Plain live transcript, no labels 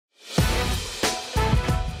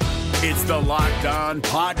It's the Locked On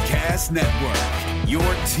Podcast Network, your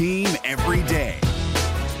team every day.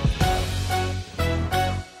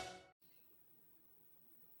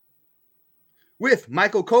 With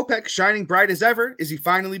Michael Kopech shining bright as ever, is he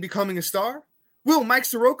finally becoming a star? Will Mike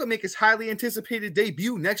Soroka make his highly anticipated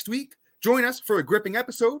debut next week? Join us for a gripping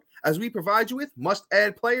episode as we provide you with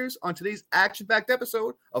must-add players on today's action-packed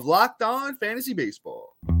episode of Locked On Fantasy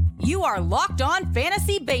Baseball. You are Locked On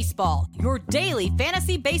Fantasy Baseball, your daily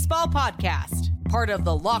fantasy baseball podcast. Part of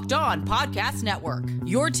the Locked On Podcast Network,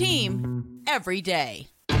 your team every day.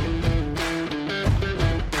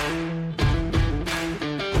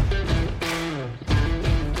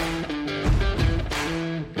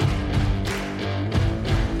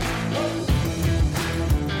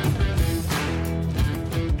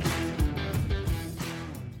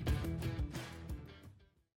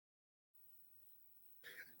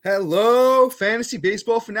 Hello, fantasy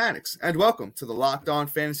baseball fanatics, and welcome to the Locked On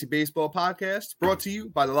Fantasy Baseball podcast, brought to you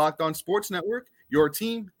by the Locked On Sports Network, your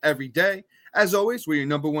team every day. As always, we're your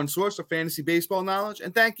number one source of fantasy baseball knowledge,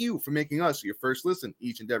 and thank you for making us your first listen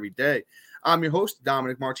each and every day. I'm your host,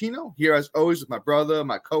 Dominic Martino, here as always with my brother,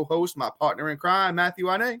 my co-host, my partner in crime,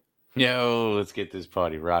 Matthew Ane. Yo, let's get this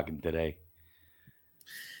party rocking today.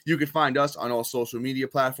 You can find us on all social media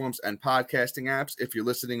platforms and podcasting apps. If you're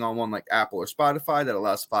listening on one like Apple or Spotify that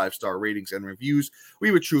allows 5-star ratings and reviews, we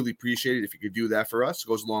would truly appreciate it if you could do that for us. It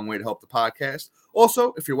goes a long way to help the podcast.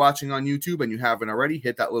 Also, if you're watching on YouTube and you haven't already,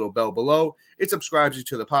 hit that little bell below. It subscribes you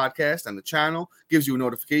to the podcast and the channel, gives you a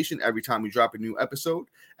notification every time we drop a new episode.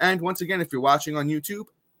 And once again, if you're watching on YouTube,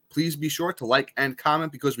 please be sure to like and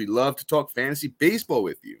comment because we love to talk fantasy baseball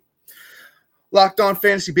with you. Locked On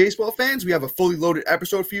Fantasy Baseball fans, we have a fully loaded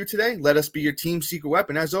episode for you today. Let us be your team secret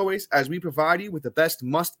weapon, as always, as we provide you with the best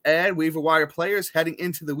must-add waiver wire players heading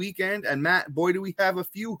into the weekend. And Matt, boy, do we have a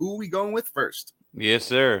few. Who are we going with first? Yes,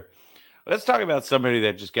 sir. Let's talk about somebody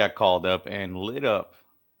that just got called up and lit up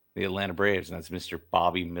the Atlanta Braves, and that's Mr.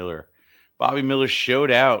 Bobby Miller. Bobby Miller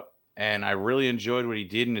showed out, and I really enjoyed what he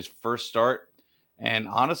did in his first start. And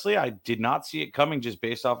honestly, I did not see it coming just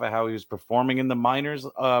based off of how he was performing in the minors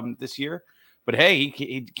this year. But hey,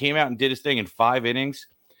 he came out and did his thing in 5 innings.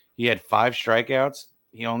 He had 5 strikeouts.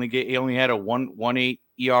 He only had a 1.18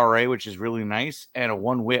 ERA, which is really nice, and a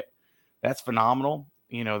 1 WHIP. That's phenomenal.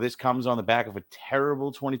 You know, this comes on the back of a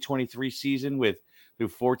terrible 2023 season through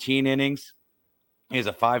 14 innings. He has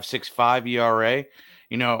a 5.65 ERA.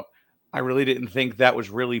 You know, I really didn't think that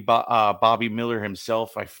was really Bobby Miller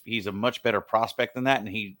himself. He's a much better prospect than that, and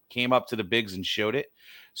he came up to the bigs and showed it.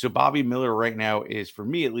 So Bobby Miller right now is, for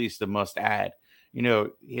me at least, the must-add. You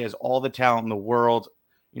know, he has all the talent in the world.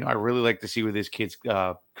 You know, I really like to see where this kid's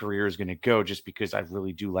career is going to go just because I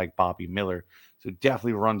really do like Bobby Miller. So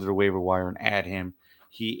definitely run to the waiver wire and add him.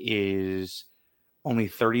 He is only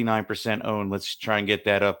 39% owned. Let's try and get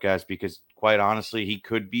that up, guys, because quite honestly, he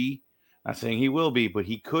could be, not saying he will be, but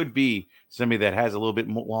he could be somebody that has a little bit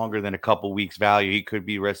longer than a couple weeks value. He could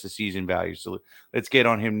be rest of season value. So let's get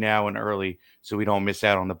on him now and early so we don't miss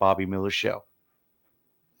out on the Bobby Miller show.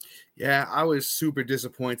 Yeah, I was super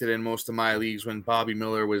disappointed in most of my leagues when Bobby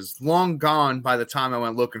Miller was long gone by the time I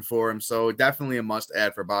went looking for him. So definitely a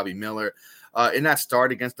must-add for Bobby Miller. In that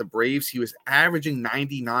start against the Braves, he was averaging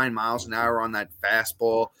 99 miles an hour on that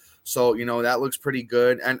fastball. So, you know, that looks pretty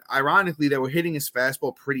good. And ironically, they were hitting his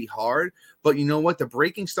fastball pretty hard. But you know what? The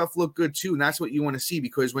breaking stuff looked good, too. And that's what you want to see,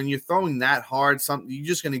 because when you're throwing that hard, you're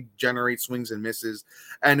just going to generate swings and misses.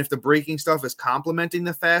 And if the breaking stuff is complementing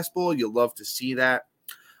the fastball, you'll love to see that.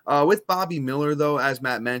 With Bobby Miller, though, as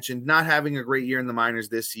Matt mentioned, not having a great year in the minors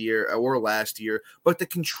this year or last year, but the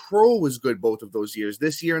control was good both of those years.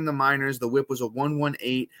 This year in the minors, the whip was a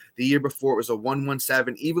 1.18. The year before, it was a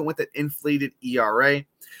 1.17, even with an inflated ERA.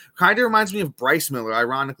 Kind of reminds me of Bryce Miller.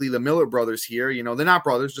 Ironically, the Miller brothers here, you know, they're not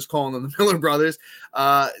brothers, just calling them the Miller brothers.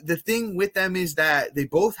 The thing with them is that they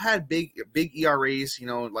both had big ERAs, you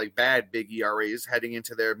know, like bad big ERAs heading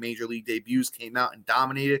into their major league debuts, came out and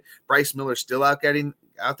dominated. Bryce Miller still out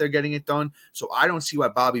there getting it done. So I don't see why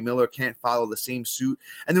Bobby Miller can't follow the same suit.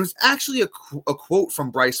 And there was actually a quote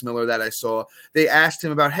from Bryce Miller that I saw. They asked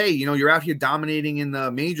him about, hey, you know, you're out here dominating in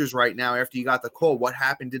the majors right now after you got the call. What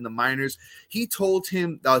happened in the minors? He told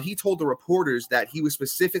the reporters that he was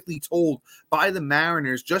specifically told by the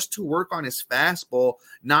Mariners just to work on his fastball,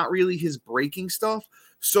 not really his breaking stuff.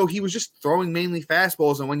 So he was just throwing mainly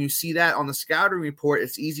fastballs, and when you see that on the scouting report,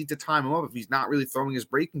 it's easy to time him up if he's not really throwing his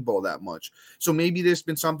breaking ball that much. So maybe there's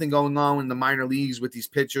been something going on in the minor leagues with these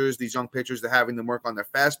pitchers, these young pitchers, they're having them work on their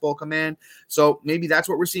fastball command. So maybe that's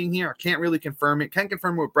what we're seeing here. I can't really confirm it. Can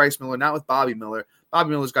confirm it with Bryce Miller, not with Bobby Miller. Bobby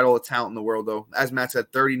Miller's got all the talent in the world, though. As Matt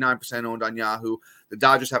said, 39% owned on Yahoo. The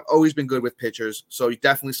Dodgers have always been good with pitchers, so he's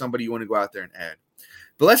definitely somebody you want to go out there and add.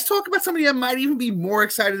 But let's talk about somebody I might even be more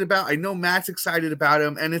excited about. I know Matt's excited about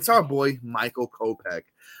him, and it's our boy, Michael Kopech.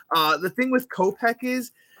 The thing with Kopech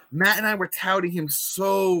is Matt and I were touting him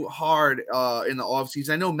so hard in the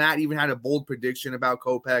offseason. I know Matt even had a bold prediction about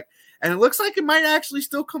Kopech, and it looks like it might actually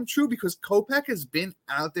still come true because Kopech has been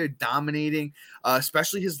out there dominating,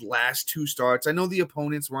 especially his last 2 starts. I know the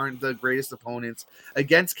opponents weren't the greatest opponents.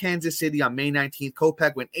 Against Kansas City on May 19th,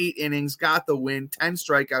 Kopech went 8 innings, got the win, 10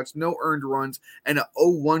 strikeouts, no earned runs, and an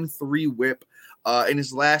 0.13 whip. In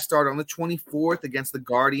his last start on the 24th against the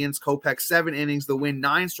Guardians, Kopech 7 innings, the win,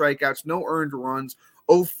 9 strikeouts, no earned runs,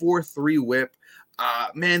 0.43 whip.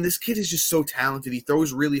 Man, this kid is just so talented. He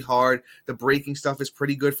throws really hard. The breaking stuff is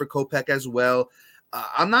pretty good for Kopech as well.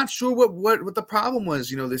 I'm not sure what the problem was,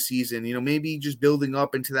 this season. Maybe just building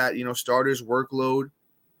up into that, starter's workload.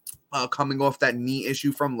 Coming off that knee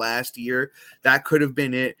issue from last year, that could have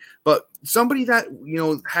been it. But somebody that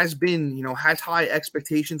has been has high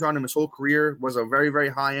expectations on him his whole career, was a very, very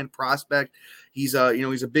high end prospect. He's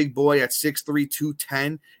he's a big boy at 6'3",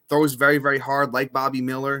 210, throws very, very hard like Bobby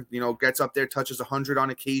Miller. Gets up there, touches 100 on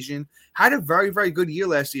occasion. Had a very, very good year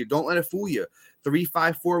last year. Don't let it fool you.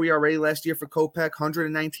 3.54 ERA last year for Kopech,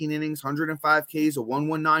 119 innings, 105 Ks, a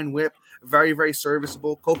 1.19 whip. Very, very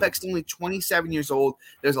serviceable. Kopech's only 27 years old.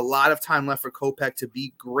 There's a lot of time left for Kopech to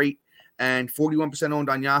be great. And 41% owned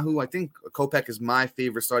on Yahoo. I think Kopech is my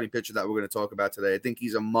favorite starting pitcher that we're going to talk about today. I think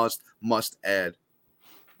he's a must add.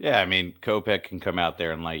 Yeah, I mean, Kopech can come out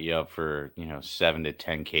there and light you up for 7 to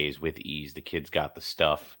 10 Ks with ease. The kid's got the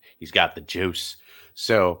stuff. He's got the juice.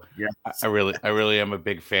 So yeah, I really am a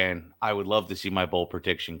big fan. I would love to see my bold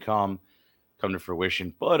prediction come to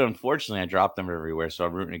fruition, but unfortunately I dropped them everywhere, so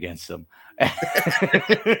I'm rooting against them.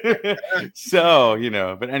 So,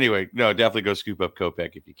 but anyway, no, definitely go scoop up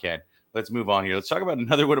Kopech if you can. Let's move on here. Let's talk about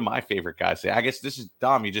another one of my favorite guys. I guess this is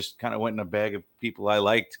Dom. You just kind of went in a bag of people I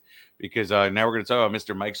liked because now we're going to talk about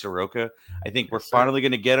Mr. Mike Soroka. I think we're finally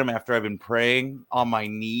going to get him after I've been praying on my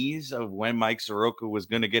knees of when Mike Soroka was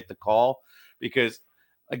going to get the call. Because,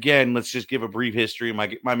 again, let's just give a brief history.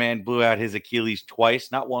 My man blew out his Achilles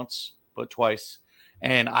twice, not once, but twice.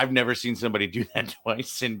 And I've never seen somebody do that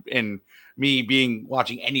twice. And me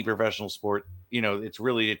watching any professional sport, it's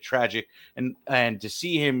really tragic. And to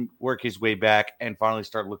see him work his way back and finally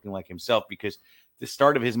start looking like himself, because the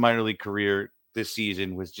start of his minor league career this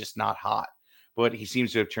season was just not hot. But he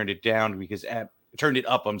seems to have turned it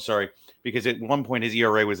up, because at one point his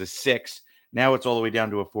ERA was a 6. Now it's all the way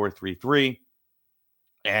down to a 4.33.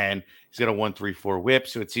 And he's got a 1.34 whip.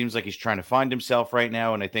 So it seems like he's trying to find himself right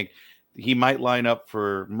now. And I think he might line up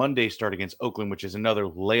for Monday's start against Oakland, which is another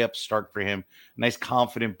layup start for him. Nice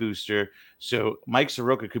confident booster. So Mike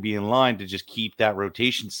Soroka could be in line to just keep that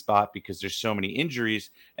rotation spot because there's so many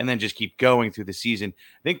injuries, and then just keep going through the season.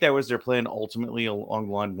 I think that was their plan ultimately along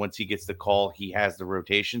the line. Once he gets the call, he has the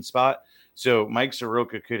rotation spot. So Mike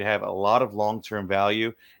Soroka could have a lot of long-term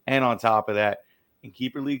value. And on top of that, in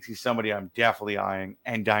keeper leagues, he's somebody I'm definitely eyeing,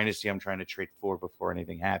 and Dynasty I'm trying to trade for before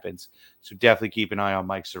anything happens. So definitely keep an eye on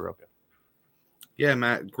Mike Soroka. Yeah,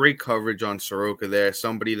 Matt, great coverage on Soroka there.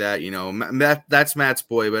 Somebody that, that's Matt's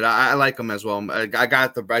boy, but I like him as well. I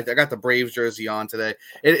got the Braves jersey on today.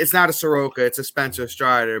 It's not a Soroka, it's a Spencer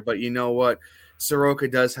Strider, but you know what? Soroka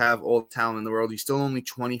does have all the talent in the world. He's still only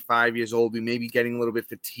 25 years old. We may be getting a little bit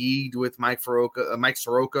fatigued with Mike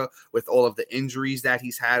Soroka with all of the injuries that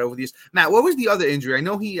he's had over these. Matt, what was the other injury? I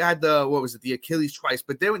know he had the Achilles twice,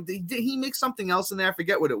 but did he make something else in there? I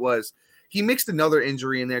forget what it was. He mixed another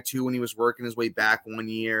injury in there too when he was working his way back one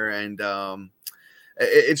year, and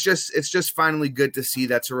it's just finally good to see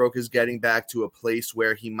that Soroka's getting back to a place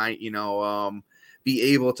where he might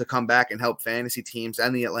be able to come back and help fantasy teams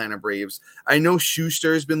and the Atlanta Braves. I know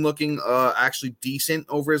Schuster's been looking actually decent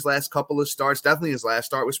over his last couple of starts. Definitely his last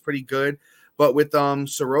start was pretty good, but with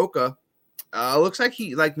Soroka, looks like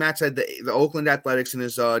he, like Matt said, the Oakland Athletics in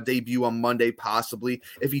his debut on Monday, possibly.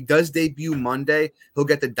 If he does debut Monday, he'll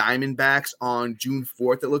get the Diamondbacks on June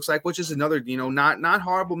 4th, it looks like, which is another, not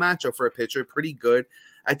horrible matchup for a pitcher. Pretty good.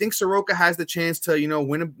 I think Soroka has the chance to,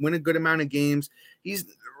 win a good amount of games. He's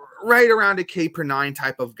right around a K per 9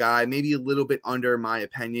 type of guy, maybe a little bit under, in my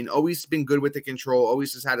opinion. Always been good with the control,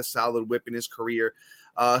 always has had a solid whip in his career.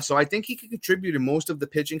 So I think he can contribute in most of the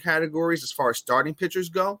pitching categories as far as starting pitchers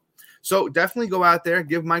go. So definitely go out there,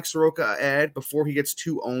 give Mike Soroka an ad before he gets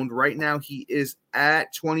too owned. Right now, he is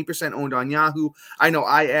at 20% owned on Yahoo. I know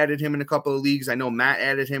I added him in a couple of leagues. I know Matt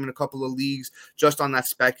added him in a couple of leagues just on that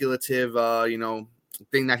speculative,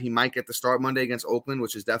 thing that he might get the start Monday against Oakland,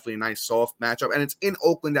 which is definitely a nice soft matchup, and it's in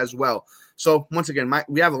Oakland as well. So once again,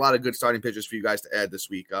 we have a lot of good starting pitchers for you guys to add this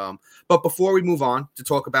week. But before we move on to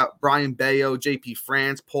talk about Brian Bayo, JP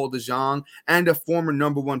France, Paul DeJong, and a former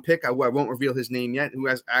number 1 pick, I won't reveal his name yet, who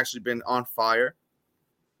has actually been on fire.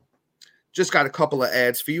 Just got a couple of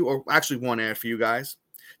ads for you, or actually one ad for you guys.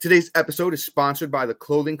 Today's episode is sponsored by the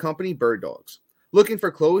clothing company Bird Dogs. Looking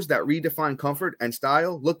for clothes that redefine comfort and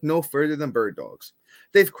style? Look no further than Bird Dogs.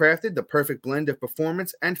 They've crafted the perfect blend of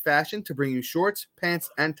performance and fashion to bring you shorts, pants,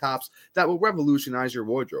 and tops that will revolutionize your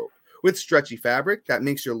wardrobe. With stretchy fabric that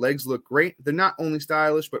makes your legs look great, they're not only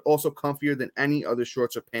stylish, but also comfier than any other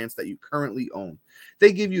shorts or pants that you currently own.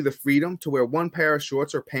 They give you the freedom to wear one pair of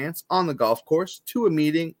shorts or pants on the golf course, to a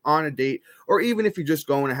meeting, on a date, or even if you're just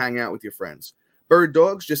going to hang out with your friends. Bird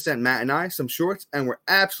Dogs just sent Matt and I some shorts, and we're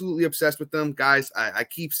absolutely obsessed with them. Guys, I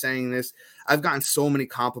keep saying this. I've gotten so many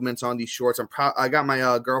compliments on these shorts. I got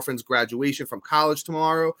my girlfriend's graduation from college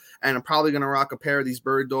tomorrow, and I'm probably going to rock a pair of these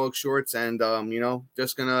Bird Dog shorts and,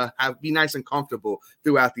 just going to be nice and comfortable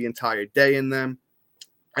throughout the entire day in them.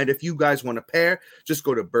 And if you guys want a pair, just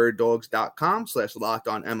go to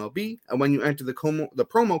birddogs.com/lockedonmlb. And when you enter the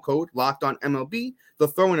promo code lockedonmlb, they'll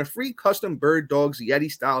throw in a free custom Bird Dogs Yeti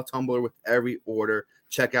style tumbler with every order.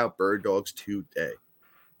 Check out Bird Dogs today.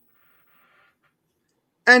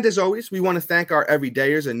 And as always, we want to thank our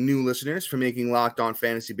everydayers and new listeners for making Locked On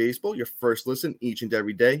Fantasy Baseball your first listen each and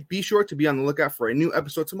every day. Be sure to be on the lookout for a new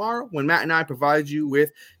episode tomorrow when Matt and I provide you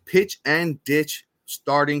with pitch and ditch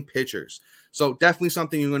starting pitchers. So definitely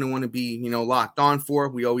something you're going to want to be, locked on for.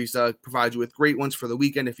 We always provide you with great ones for the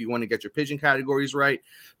weekend if you want to get your pitching categories right.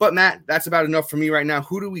 But Matt, that's about enough for me right now.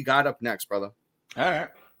 Who do we got up next, brother? All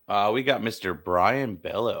right. We got Mr. Brian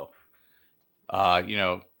Bello.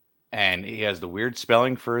 And he has the weird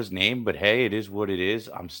spelling for his name, but hey, it is what it is.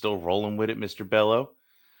 I'm still rolling with it, Mr. Bello.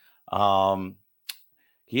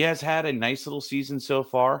 He has had a nice little season so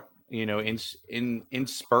far, in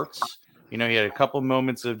spurts. He had a couple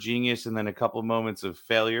moments of genius and then a couple moments of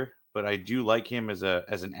failure, but I do like him as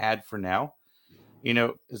an ad for now.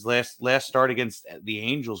 His last start against the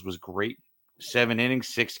Angels was great. 7 innings,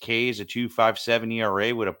 6 Ks, a 2.57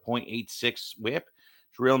 ERA with a .86 WHIP.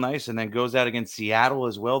 It's real nice. And then goes out against Seattle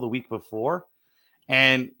as well the week before.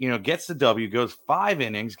 And, gets the W, goes 5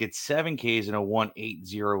 innings, gets 7 Ks and a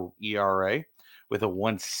 1.80 ERA with a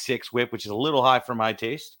 1.6 WHIP, which is a little high for my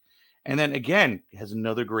taste. And then again, has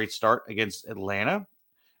another great start against Atlanta,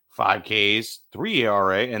 5 Ks, 3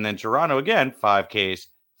 ERA, and then Toronto again, 5 Ks,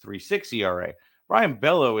 3.6 ERA. Brian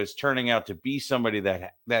Bello is turning out to be somebody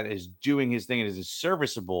that is doing his thing and is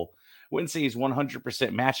serviceable. Wouldn't say he's 100%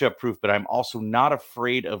 matchup proof, but I'm also not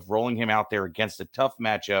afraid of rolling him out there against a tough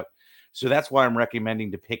matchup. So that's why I'm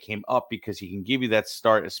recommending to pick him up, because he can give you that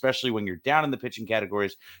start, especially when you're down in the pitching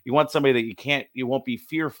categories. You want somebody that you won't be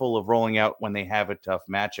fearful of rolling out when they have a tough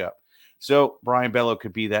matchup. So Brian Bello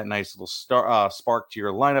could be that nice little spark to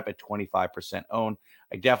your lineup at 25% owned.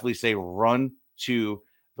 I definitely say run to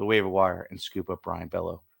the waiver wire and scoop up Brian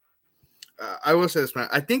Bello. I will say this, man.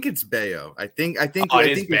 I think it's Bayo. I think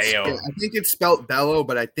it's spelled Bello,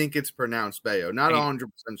 but I think it's pronounced Bayo. Not 100%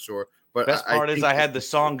 sure. But best part is I had the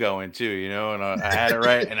song going too, and I had it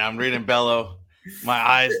right, and I'm reading Bello. My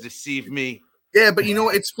eyes deceive me. Yeah, but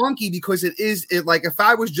it's funky because like if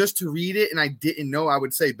I was just to read it and I didn't know, I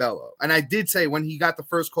would say Bello. And I did say when he got the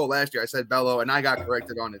first call last year, I said Bello, and I got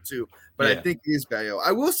corrected on it too. But yeah. I think it is Bayo.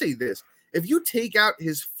 I will say this: if you take out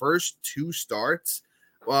his first 2 starts,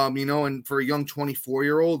 and for a young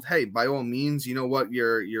 24-year-old, hey, by all means, you know what,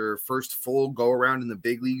 your first full go around in the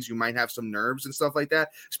big leagues, you might have some nerves and stuff like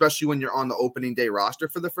that, especially when you're on the opening day roster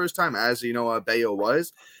for the first time, as Bayo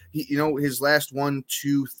was. His last 1,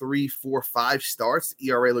 2, 3, 4, 5 starts, the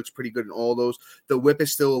ERA looks pretty good in all those. The WHIP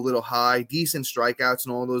is still a little high, decent strikeouts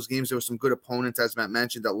in all those games. There were some good opponents, as Matt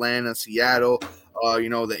mentioned, Atlanta, Seattle,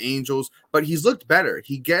 the Angels, but he's looked better.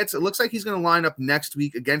 It looks like he's going to line up next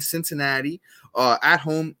week against Cincinnati at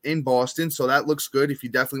home in Boston. So that looks good. If you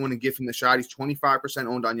definitely want to give him the shot, he's 25%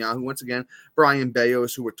 owned on Yahoo. Once again, Brian Bayo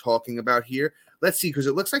is who we're talking about here. Let's see, because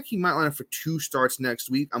it looks like he might line up for 2 starts next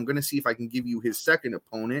week. I'm going to see if I can give you his second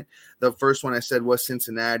opponent. The first one I said was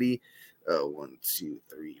Cincinnati. 1, 2,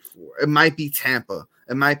 3, 4. It might be Tampa.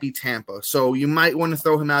 So you might want to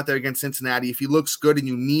throw him out there against Cincinnati. If he looks good and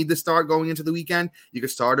you need to start going into the weekend, you could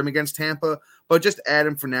start him against Tampa. But just add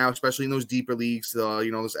him for now, especially in those deeper leagues,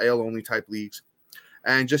 those AL-only type leagues.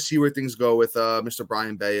 And just see where things go with Mr.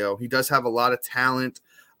 Brian Bayo. He does have a lot of talent.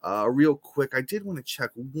 Real quick, I did want to check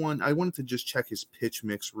one. I wanted to just check his pitch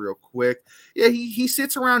mix real quick. Yeah, he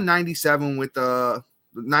sits around 97 with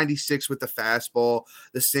 96 with the fastball.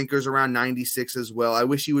 The sinker's around 96 as well. I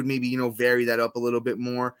wish he would maybe, vary that up a little bit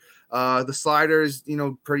more. The slider is,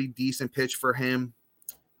 pretty decent pitch for him.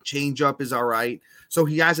 Changeup is all right. So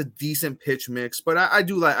he has a decent pitch mix, but I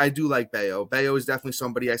do like Bayo. Bayo is definitely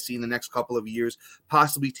somebody I see in the next couple of years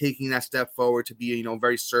possibly taking that step forward to be a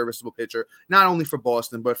very serviceable pitcher, not only for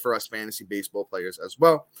Boston but for us fantasy baseball players as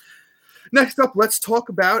well. Next up, let's talk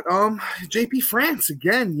about JP France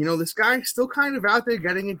again. This guy still kind of out there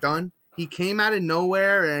getting it done. He came out of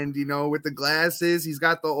nowhere, and with the glasses, he's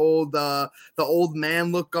got the old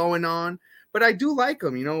man look going on. But I do like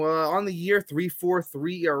him, on the year,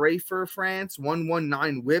 3.43 ERA for France,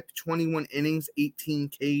 1.19 WHIP, 21 innings, 18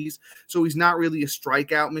 Ks. So he's not really a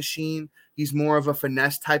strikeout machine. He's more of a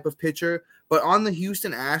finesse type of pitcher. But on the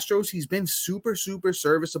Houston Astros, he's been super, super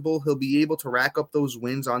serviceable. He'll be able to rack up those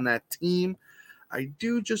wins on that team. I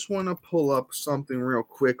do just want to pull up something real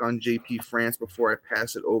quick on JP France before I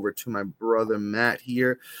pass it over to my brother Matt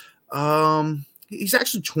here. He's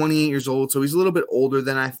actually 28 years old, so he's a little bit older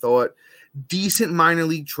than I thought. Decent minor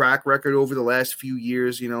league track record over the last few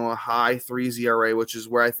years, a high 3 ERA, which is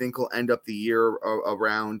where I think he'll end up the year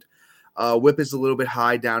around. WHIP is a little bit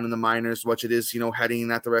high down in the minors, which it is, heading in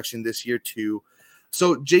that direction this year too.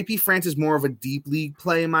 So JP France is more of a deep league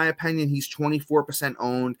play, in my opinion. He's 24%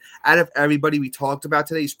 owned. Out of everybody we talked about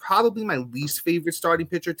today, he's probably my least favorite starting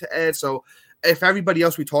pitcher to add. So if everybody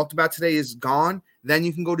else we talked about today is gone, then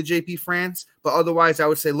you can go to JP France. But otherwise, I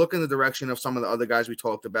would say look in the direction of some of the other guys we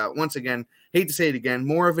talked about. Once again, hate to say it again,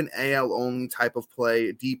 more of an AL only type of play,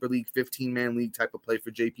 a deeper league, 15-man league type of play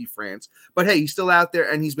for JP France. But hey, he's still out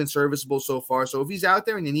there and he's been serviceable so far. So if he's out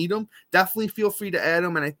there and you need him, definitely feel free to add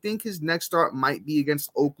him. And I think his next start might be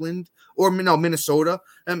against Oakland or Minnesota.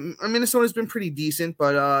 Minnesota's been pretty decent,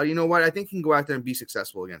 but you know what? I think he can go out there and be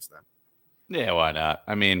successful against them. Yeah, why not?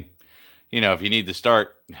 I mean, if you need to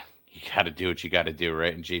start, you got to do what you got to do,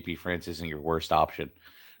 right? And JP France isn't your worst option.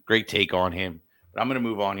 Great take on him. But I'm going to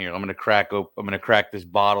move on here. I'm going to crack this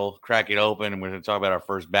bottle, crack it open, and we're going to talk about our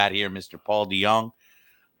first bat here, Mr. Paul DeJong.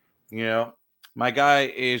 My guy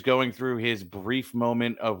is going through his brief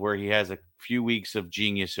moment of where he has a few weeks of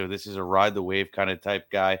genius. So this is a ride the wave kind of type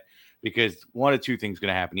guy, because one of two things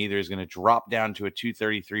going to happen. Either he's going to drop down to a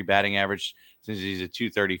 233 batting average since he's a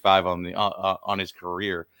 235 on his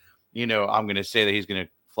career. I'm going to say that he's going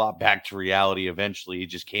to flop back to reality eventually. He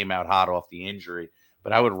just came out hot off the injury.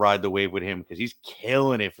 But I would ride the wave with him because he's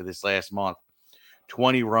killing it for this last month.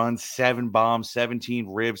 20 runs, 7 bombs, 17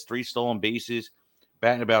 ribs, 3 stolen bases,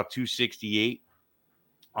 batting about 268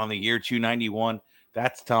 on the year, 291.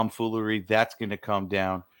 That's tomfoolery. That's going to come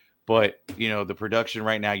down. But, the production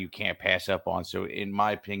right now you can't pass up on. So, in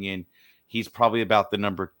my opinion, he's probably about the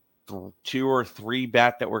number 2 or 3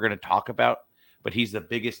 bat that we're going to talk about. But he's the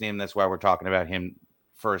biggest name. That's why we're talking about him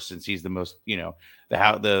first, since he's the most,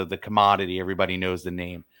 the commodity. Everybody knows the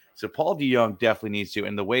name. So Paul DeJong definitely needs to.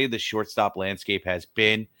 And the way the shortstop landscape has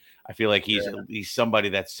been, I feel like he's somebody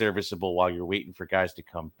that's serviceable while you're waiting for guys to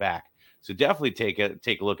come back. So definitely take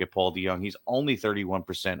a look at Paul DeJong. He's only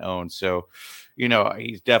 31% owned. So,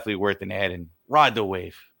 he's definitely worth an ad and ride the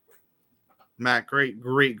wave. Matt, great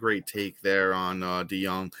take there on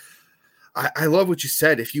DeJong. I love what you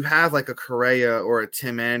said. If you have like a Correa or a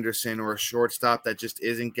Tim Anderson or a shortstop that just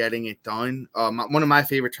isn't getting it done, one of my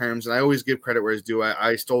favorite terms, and I always give credit where it's due.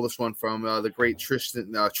 I stole this one from the great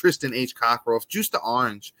Tristan H. Cockroft. Juice the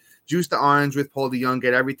orange with Paul DeJong.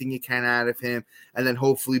 Get everything you can out of him, and then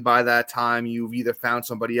hopefully by that time you've either found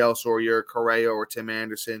somebody else or your Correa or Tim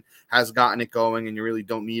Anderson has gotten it going, and you really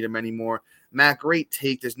don't need him anymore. Matt, great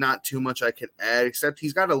take. There's not too much I could add, except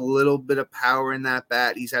he's got a little bit of power in that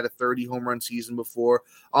bat. He's had a 30 home run season before.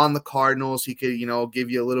 On the Cardinals, he could,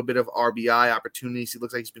 give you a little bit of RBI opportunities. He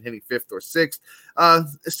looks like he's been hitting 5th or 6th,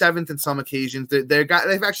 7th in some occasions. They've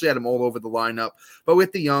actually had him all over the lineup. But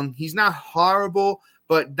with DeJong, he's not horrible,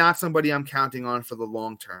 but not somebody I'm counting on for the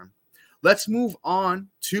long term. Let's move on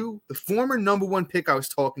to the former number 1 pick I was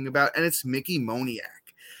talking about, and it's Mickey Moniak.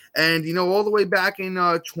 And, all the way back in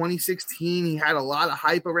 2016, he had a lot of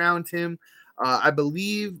hype around him. I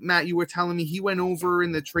believe, Matt, you were telling me he went over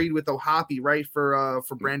in the trade with Ohapi, right, for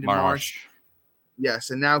Brandon Marsh. Yes,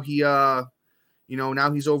 and now he,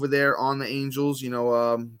 now he's over there on the Angels,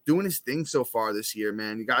 doing his thing so far this year,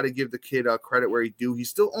 man. You got to give the kid credit where he's due. He's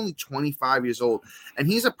still only 25 years old, and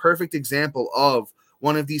he's a perfect example of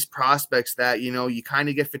one of these prospects that, you kind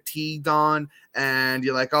of get fatigued on, and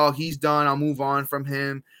you're like, oh, he's done. I'll move on from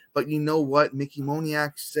him. But you know what? Mickey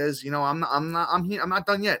Moniak says, I'm not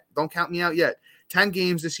done yet. Don't count me out yet. 10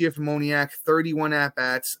 games this year for Moniak, 31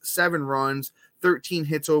 at-bats, 7 runs, 13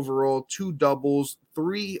 hits overall, 2 doubles,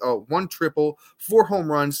 1 triple, 4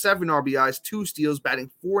 home runs, 7 RBIs, 2 steals,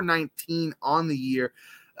 batting .419 on the year.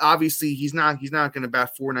 Obviously, he's not going to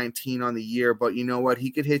bat .419 on the year, but you know what?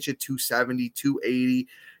 He could hit you 270, 280.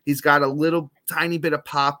 He's got a little tiny bit of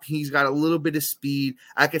pop. He's got a little bit of speed.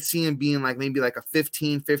 I could see him being maybe a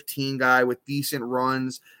 15-15 guy with decent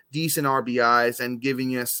runs, decent RBIs, and giving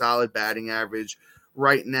you a solid batting average.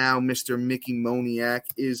 Right now, Mr. Mickey Moniak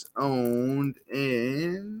is owned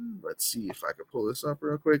in, let's see if I can pull this up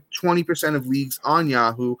real quick, 20% of leagues on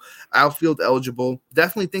Yahoo, outfield eligible.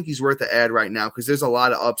 Definitely think he's worth the ad right now because there's a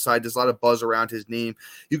lot of upside. There's a lot of buzz around his name.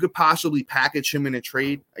 You could possibly package him in a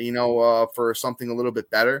trade, for something a little bit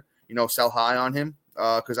better, sell high on him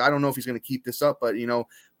because I don't know if he's going to keep this up, but, he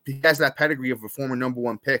has that pedigree of a former number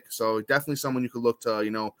 1 pick. So definitely someone you could look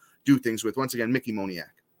to, do things with. Once again, Mickey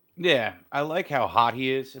Moniak. Yeah, I like how hot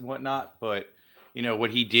he is and whatnot, but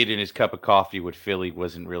what he did in his cup of coffee with Philly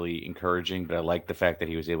wasn't really encouraging, but I like the fact that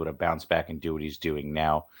he was able to bounce back and do what he's doing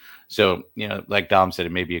now. So, like Dom said,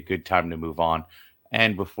 it may be a good time to move on.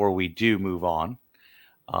 And before we do move on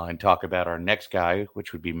and talk about our next guy,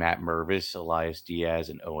 which would be Matt Mervis, Elias Diaz,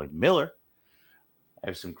 and Owen Miller, I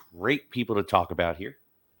have some great people to talk about here.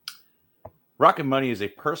 Rocket Money is a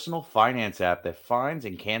personal finance app that finds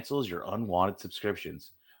and cancels your unwanted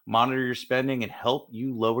subscriptions. Monitor your spending and help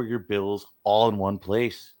you lower your bills all in one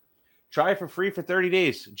place. Try it for free for 30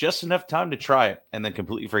 days, just enough time to try it and then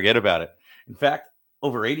completely forget about it. In fact,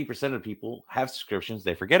 over 80% of people have subscriptions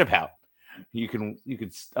they forget about. You could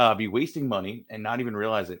be wasting money and not even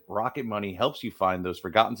realize it. Rocket Money helps you find those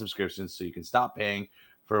forgotten subscriptions so you can stop paying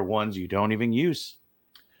for ones you don't even use.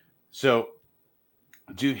 So,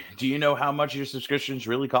 do you know how much your subscriptions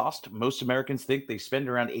really cost? Most Americans think they spend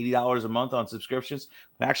around $80 a month on subscriptions,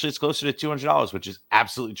 but actually it's closer to $200, which is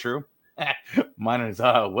absolutely true. Mine is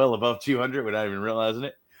well above 200 without even realizing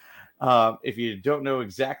it. If you don't know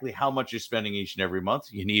exactly how much you're spending each and every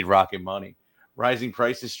month, you need Rocket Money. Rising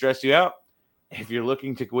prices stress you out. If you're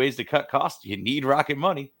looking to ways to cut costs, you need Rocket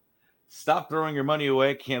Money. Stop throwing your money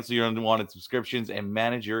away, cancel your unwanted subscriptions, and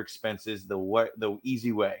manage your expenses the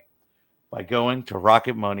easy way by going to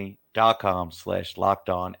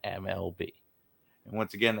rocketmoney.com/lockedonmlb. And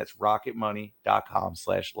once again, that's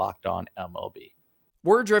rocketmoney.com/lockedonmlb.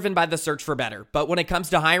 We're driven by the search for better, but when it comes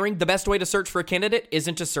to hiring, the best way to search for a candidate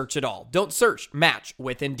isn't to search at all. Don't search, match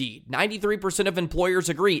with Indeed. 93% of employers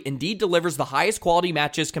agree Indeed delivers the highest quality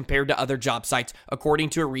matches compared to other job sites, according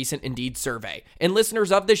to a recent Indeed survey. And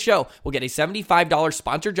listeners of this show will get a $75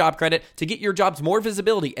 sponsored job credit to get your jobs more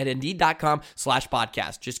visibility at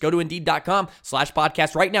Indeed.com/podcast. Just go to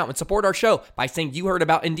Indeed.com/podcast right now and support our show by saying you heard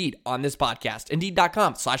about Indeed on this podcast.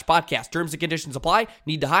 Indeed.com/podcast. Terms and conditions apply.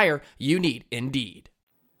 Need to hire? You need Indeed.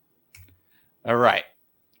 All right.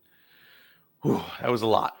 Whew, that was a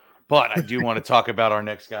lot. But I do want to talk about our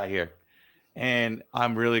next guy here. And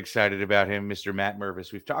I'm really excited about him, Mr. Matt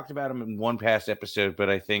Mervis. We've talked about him in one past episode,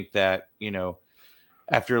 but I think that,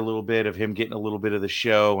 after a little bit of him getting a little bit of the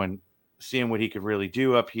show and seeing what he could really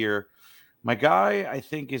do up here, my guy, I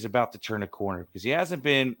think, is about to turn a corner because he hasn't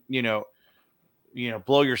been,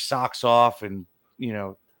 blow your socks off and,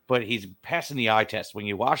 but he's passing the eye test. When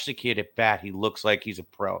you watch the kid at bat, he looks like he's a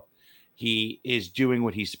pro. He is doing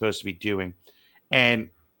what he's supposed to be doing.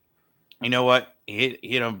 And you know what? He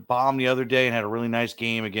hit a bomb the other day and had a really nice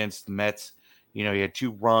game against the Mets. He had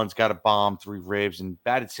 2 runs, got a bomb, 3 ribs, and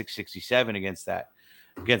batted .667 against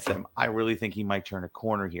them. I really think he might turn a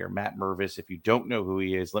corner here. Matt Mervis, if you don't know who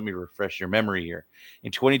he is, let me refresh your memory here.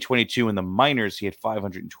 In 2022, in the minors, he had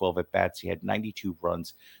 512 at-bats. He had 92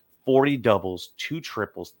 runs, 40 doubles, 2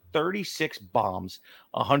 triples, 36 bombs,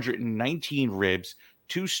 119 ribs,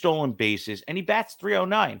 2 stolen bases, and he bats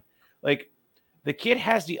 .309. The kid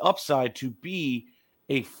has the upside to be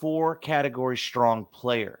a 4-category strong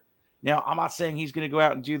player. Now, I'm not saying he's going to go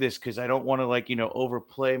out and do this because I don't want to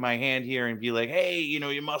overplay my hand here and be like, hey,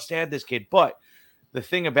 you must have this kid. But the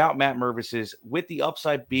thing about Matt Mervis is with the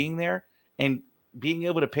upside being there and being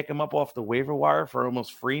able to pick him up off the waiver wire for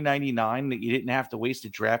almost free $99 that you didn't have to waste a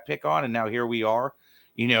draft pick on. And now here we are,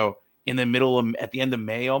 in the middle of, at the end of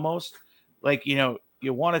May almost,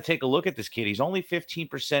 you want to take a look at this kid. He's only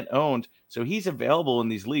 15% owned, so he's available in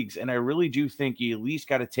these leagues. And I really do think you at least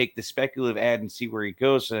got to take the speculative ad and see where he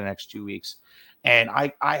goes for the next 2 weeks. And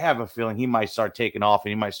I have a feeling he might start taking off and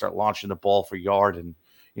he might start launching the ball for yard. And,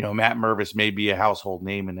 Matt Mervis may be a household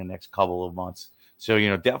name in the next couple of months. So,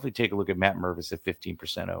 definitely take a look at Matt Mervis at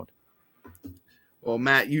 15% owned. Well,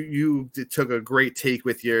 Matt, you took a great take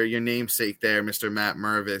with your namesake there, Mr. Matt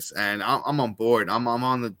Mervis, and I'm on board. I'm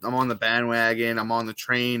on the bandwagon. I'm on the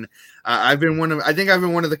train. I think I've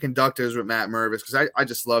been one of the conductors with Matt Mervis because I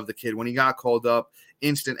just love the kid. When he got called up,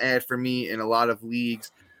 instant ad for me in a lot of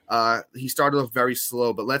leagues. He started off very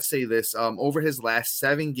slow, but let's say this: over his last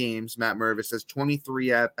 7 games, Matt Mervis has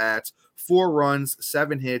 23 at bats, 4 runs,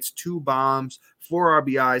 7 hits, 2 bombs, 4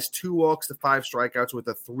 RBIs, 2 walks to 5 strikeouts with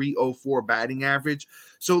a 3.04 batting average.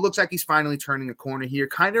 So it looks like he's finally turning a corner here.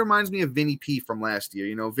 Kind of reminds me of Vinny P from last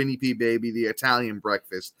year. Vinny P, baby, the Italian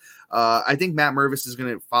breakfast. I think Matt Mervis is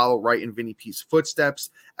going to follow right in Vinny P's footsteps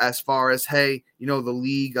as far as, hey, the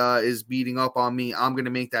league is beating up on me. I'm going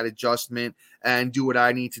to make that adjustment and do what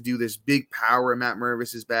I need to do. This big power in Matt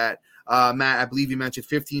Mervis's bat. Matt, I believe you mentioned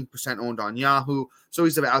 15% owned on Yahoo. So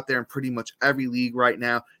he's out there in pretty much every league right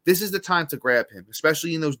now. This is the time to grab him,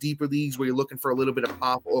 especially in those deeper leagues where you're looking for a little bit of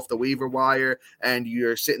pop off the waiver wire and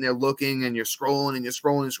you're sitting there looking and you're scrolling and you're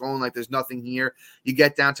scrolling and scrolling like there's nothing here. You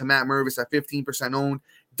get down to Matt Mervis at 15% owned.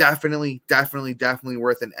 Definitely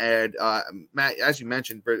worth an ad. Matt, as you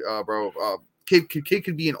mentioned, bro, Kid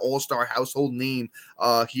could be an all-star household name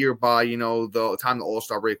here by, the time the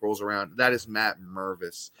all-star break rolls around. That is Matt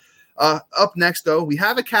Mervis. Up next, though, we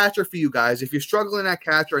have a catcher for you guys. If you're struggling at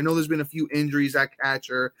catcher, I know there's been a few injuries at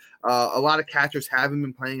catcher. A lot of catchers haven't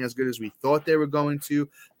been playing as good as we thought they were going to.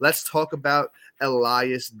 Let's talk about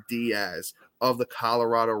Elias Diaz of the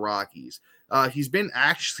Colorado Rockies. He's been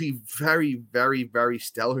actually very, very, very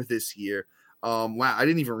stellar this year. Wow, I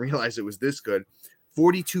didn't even realize it was this good.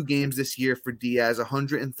 42 games this year for Diaz,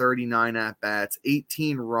 139 at-bats,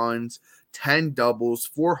 18 runs, 10 doubles,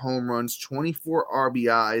 4 home runs, 24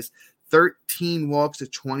 RBIs, 13 walks to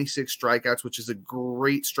 26 strikeouts, which is a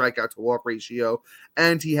great strikeout to walk ratio.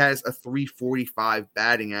 And he has a 345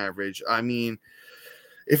 batting average. I mean,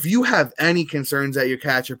 if you have any concerns at your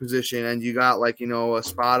catcher position and you got a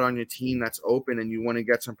spot on your team that's open and you want to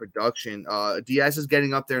get some production, Diaz is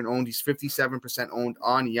getting up there and owned. He's 57% owned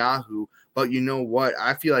on Yahoo. But you know what?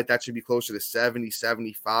 I feel like that should be closer to 70,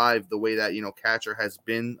 75, the way that, catcher has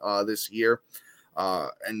been this year.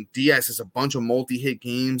 And Diaz has a bunch of multi-hit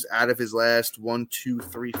games out of his last 1, 2,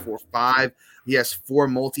 3, 4, 5. He has 4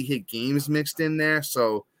 multi-hit games mixed in there.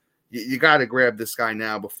 So you got to grab this guy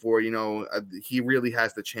now before, he really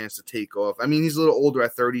has the chance to take off. I mean, he's a little older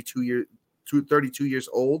at 32 years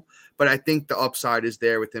old, but I think the upside is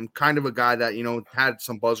there with him. Kind of a guy that, had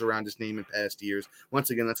some buzz around his name in past years.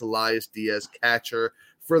 Once again, that's Elias Diaz, catcher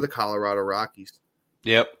for the Colorado Rockies.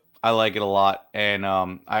 Yep, I like it a lot, and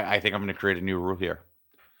I think I'm going to create a new rule here.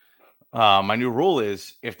 My new rule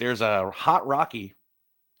is if there's a hot Rocky,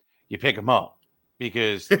 you pick him up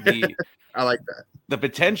because I like that. The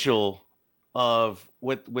potential of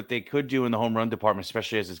what they could do in the home run department,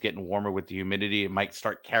 especially as it's getting warmer with the humidity, it might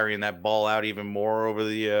start carrying that ball out even more over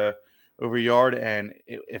the over yard. And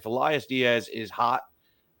if Elias Diaz is hot,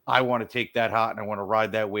 I want to take that hot and I want to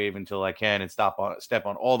ride that wave until I can and step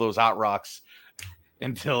on all those hot rocks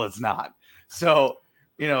until it's not. So,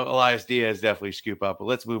 Elias Diaz definitely scoop up. But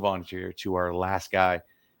let's move on to our last guy.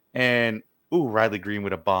 And Riley Green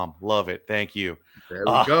with a bomb. Love it. Thank you. There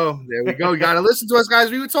we go. There we go. You got to listen to us,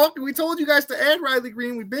 guys. We told you guys to add Riley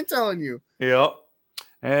Green. We've been telling you. Yep.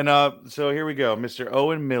 And so here we go. Mr.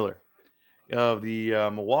 Owen Miller of the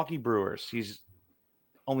Milwaukee Brewers. He's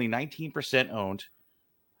only 19% owned.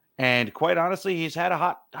 And quite honestly, he's had a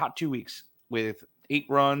hot 2 weeks with 8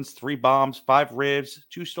 runs, 3 bombs, 5 ribs,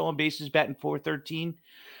 2 stolen bases, batting .413.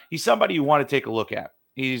 He's somebody you want to take a look at.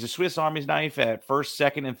 He's a Swiss Army knife at first,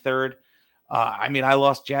 second, and third. I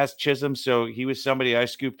lost Jazz Chisholm, so he was somebody I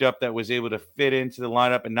scooped up that was able to fit into the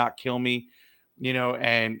lineup and not kill me,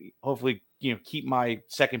 and hopefully, keep my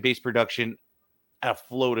second base production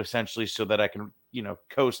afloat essentially so that I can,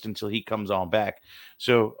 coast until he comes on back.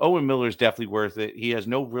 So Owen Miller is definitely worth it. He has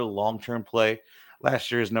no real long-term play.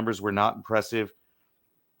 Last year, his numbers were not impressive.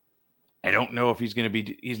 I don't know if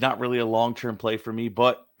he's not really a long-term play for me,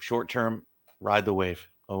 but short-term, ride the wave.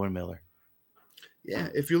 Owen Miller. Yeah,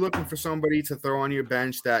 if you're looking for somebody to throw on your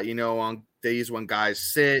bench that, on days when guys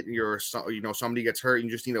sit, somebody gets hurt, you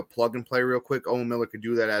just need a plug and play real quick, Owen Miller could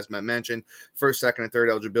do that, as Matt mentioned. First, second, and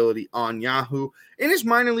third eligibility on Yahoo. In his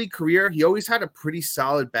minor league career, he always had a pretty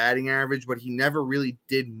solid batting average, but he never really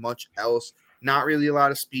did much else. Not really a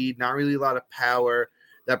lot of speed, not really a lot of power.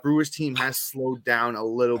 That Brewers team has slowed down a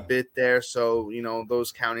little bit there, so,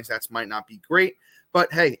 those counting stats might not be great.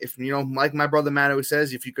 But hey, if like my brother Matt always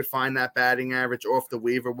says, if you could find that batting average off the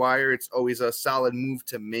waiver wire, it's always a solid move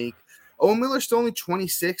to make. Owen Miller's still only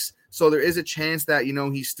 26, So there is a chance that,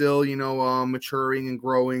 he's still, maturing and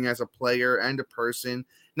growing as a player and a person.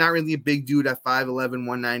 Not really a big dude at 5'11",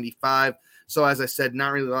 195. So as I said,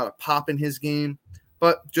 not really a lot of pop in his game,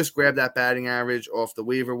 but just grab that batting average off the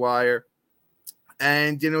waiver wire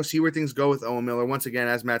and, see where things go with Owen Miller. Once again,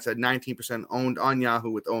 as Matt said, 19% owned on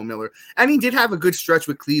Yahoo with Owen Miller. And he did have a good stretch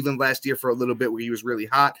with Cleveland last year for a little bit where he was really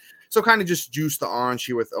hot. So kind of just juice the orange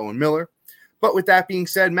here with Owen Miller. But with that being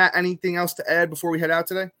said, Matt, anything else to add before we head out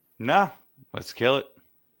today? Nah, let's kill it.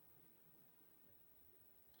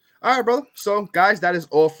 All right, brother. So, guys, that is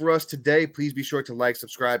all for us today. Please be sure to like,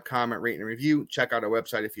 subscribe, comment, rate, and review. Check out our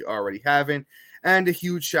website if you already haven't. And a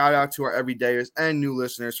huge shout out to our everydayers and new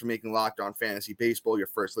listeners for making Locked On Fantasy Baseball your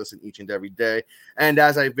first listen each and every day. And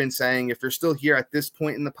as I've been saying, if you're still here at this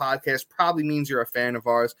point in the podcast, probably means you're a fan of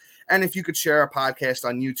ours. And if you could share our podcast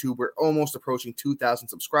on YouTube, we're almost approaching 2,000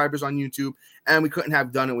 subscribers on YouTube, and we couldn't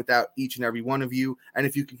have done it without each and every one of you. And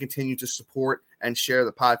if you can continue to support and share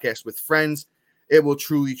the podcast with friends, it will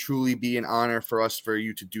truly, truly be an honor for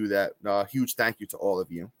you to do that. Huge thank you to all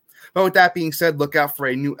of you. But with that being said, look out for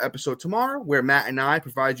a new episode tomorrow where Matt and I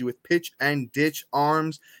provide you with pitch and ditch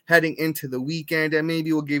arms heading into the weekend, and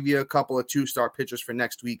maybe we'll give you a couple of 2-star pitchers for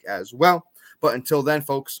next week as well. But until then,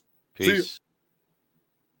 folks, peace.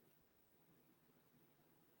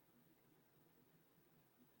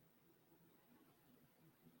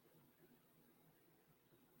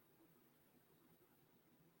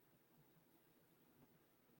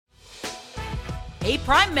 Hey,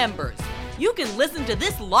 Prime members, you can listen to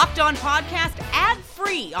this Locked On podcast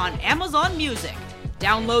ad-free on Amazon Music.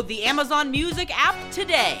 Download the Amazon Music app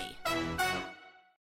today.